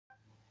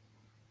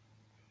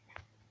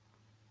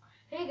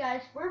Hey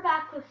guys, we're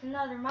back with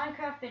another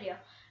Minecraft video,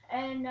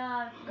 and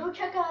go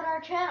check out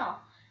our channel,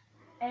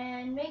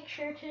 and make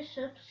sure to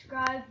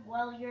subscribe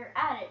while you're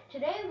at it.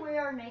 Today we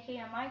are making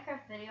a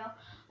Minecraft video.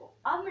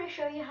 I'm going to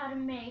show you how to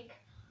make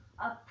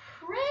a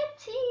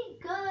pretty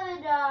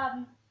good,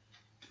 what's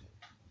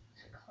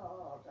it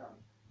called,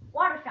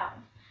 water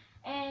fountain,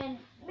 and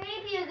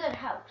maybe a good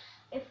house,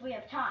 if we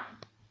have time,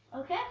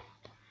 okay?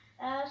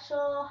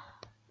 So,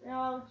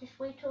 just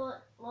wait till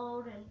it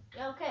loads, and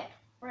okay,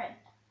 we're in.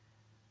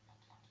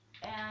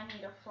 And I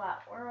need a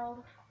flat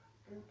world.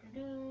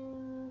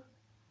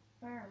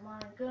 Where am I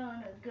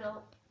gonna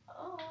go?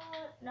 Oh,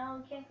 no,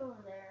 we can't go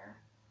over there.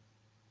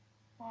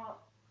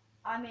 Well,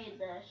 I made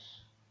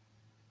this.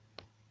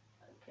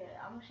 Okay,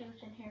 I'm gonna see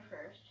what's in here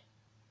first.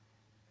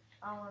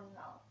 I wanna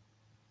know.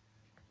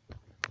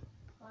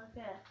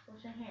 Okay,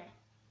 what's in here?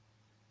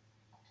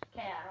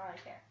 Okay, I don't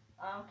really care.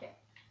 Okay.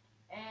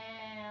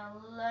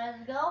 And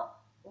let's go.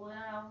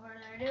 Without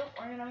further ado,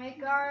 we're gonna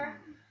make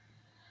our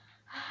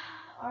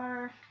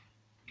our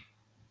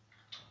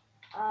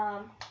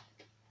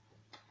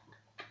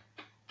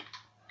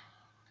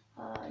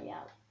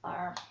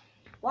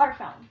water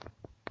fountain.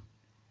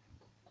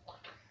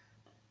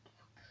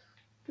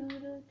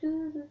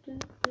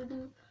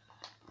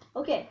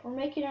 Okay, we're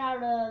making it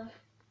out of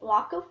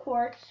block of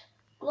quartz,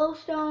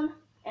 glowstone,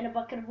 and a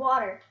bucket of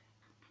water.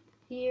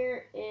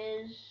 Here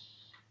is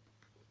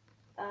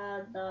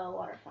the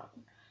water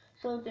fountain.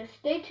 So just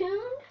stay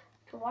tuned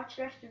to watch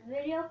the rest of the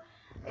video.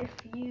 If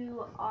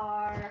you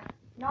are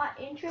not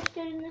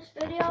interested in this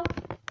video,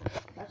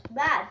 that's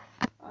bad.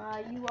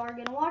 You are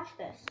gonna watch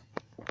this,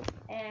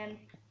 and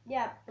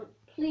yeah, but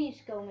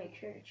please go make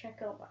sure to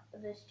check out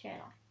this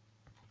channel.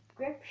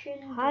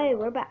 Description. Hi,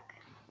 we're back.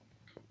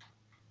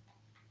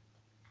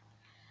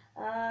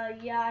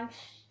 Yeah, I'm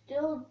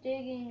still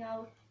digging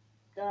out.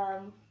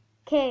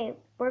 Okay,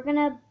 we're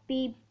gonna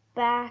be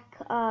back.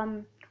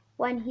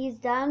 When he's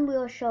done,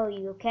 we'll show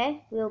you.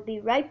 Okay, we'll be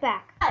right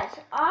back. Guys,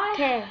 I've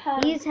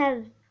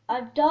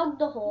dug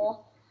the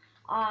hole.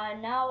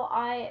 Now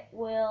I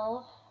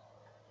will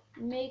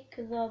make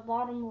the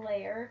bottom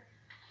layer.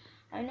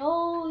 I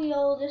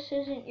know, this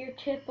isn't your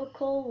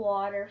typical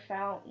water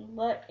fountain,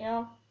 but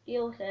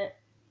deal with it.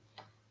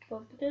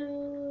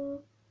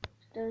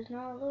 Does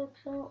not look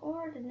so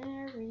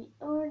ordinary,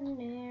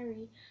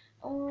 ordinary,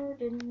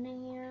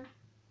 ordinary.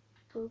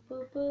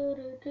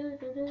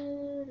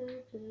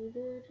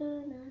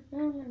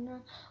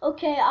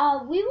 Okay,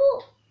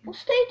 we'll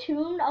stay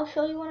tuned. I'll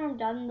show you when I'm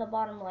done the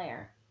bottom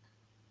layer.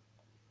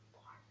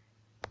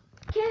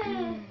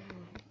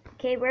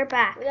 Okay, we're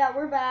back. Yeah,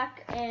 we're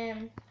back,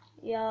 and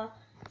yeah,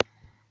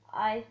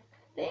 I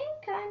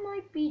think I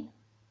might be.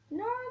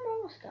 No, I'm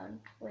almost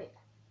done. Wait,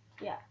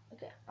 yeah,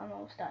 okay, I'm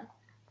almost done.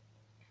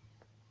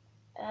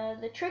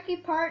 The tricky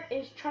part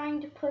is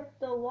trying to put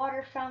the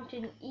water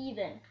fountain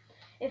even.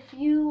 If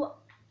you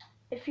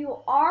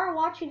are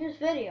watching this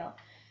video,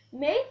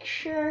 make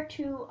sure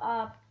to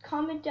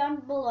comment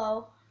down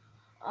below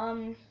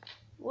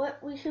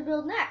what we should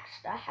build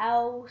next. A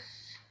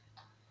house.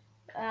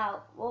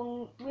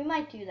 Well, we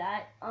might do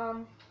that.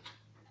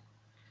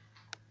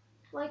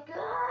 Like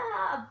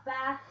a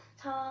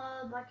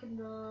bathtub. I can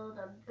build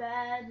a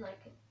bed. Like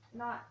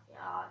not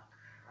crab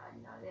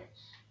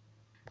nuggets.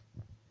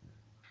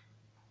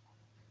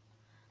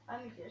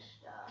 Let me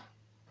just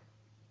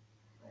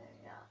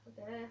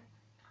okay.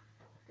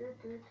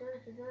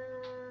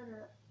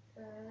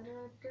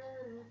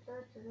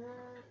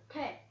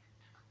 Okay.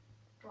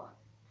 1,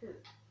 2,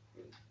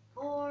 3,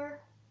 4.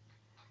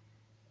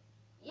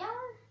 Yeah,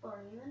 it's about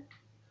even.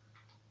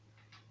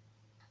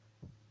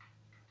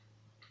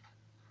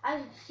 As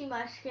you can see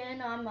my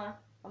skin, I'm a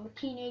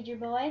teenager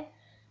boy.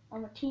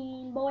 I'm a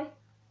teen boy.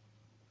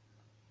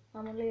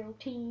 I'm a little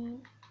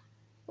teen.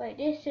 Wait,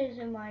 this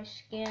isn't my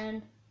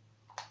skin.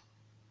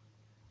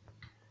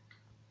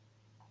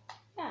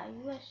 Yeah,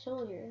 US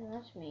Soldier,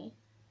 that's me.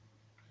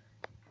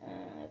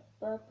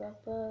 Where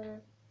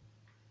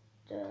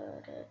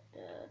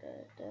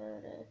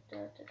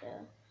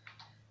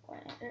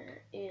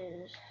is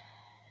this?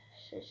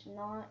 Is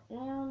not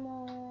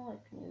normal. I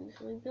can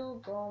usually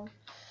build them.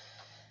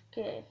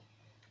 Okay.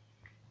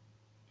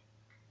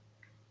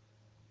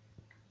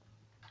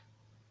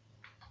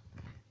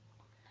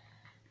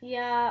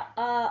 Yeah,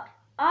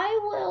 I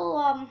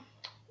will,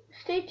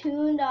 stay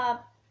tuned.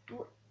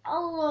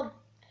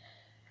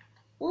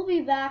 We'll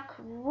be back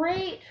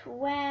right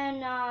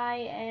when I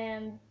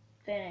am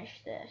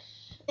finished this.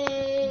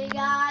 Hey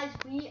guys,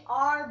 we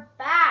are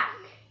back,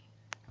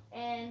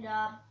 and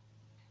I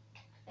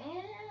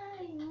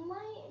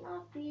might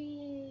not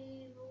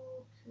be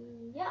able to.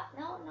 Yeah,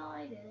 no,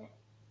 I didn't,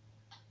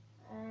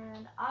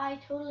 and I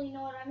totally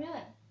know what I'm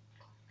doing.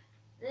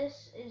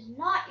 This is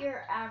not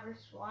your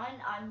average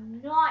one. I'm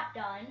not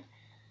done.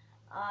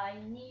 I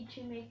need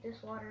to make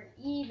this water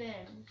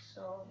even,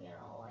 so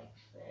like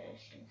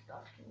fish and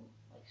stuff can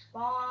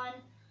spawn.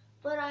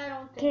 But I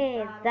don't think.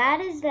 Okay,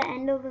 that is the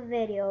end of the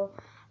video.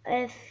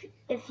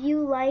 If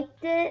you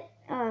liked it,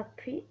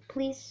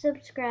 please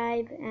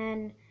subscribe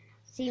and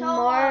see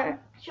more.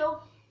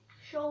 Show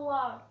show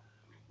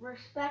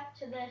respect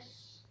to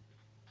this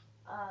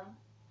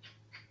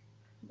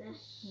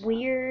this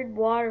weird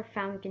water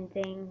fountain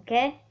thing,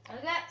 okay?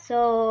 Okay.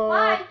 So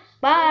Bye.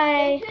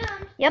 bye. Stay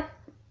tuned. Yep.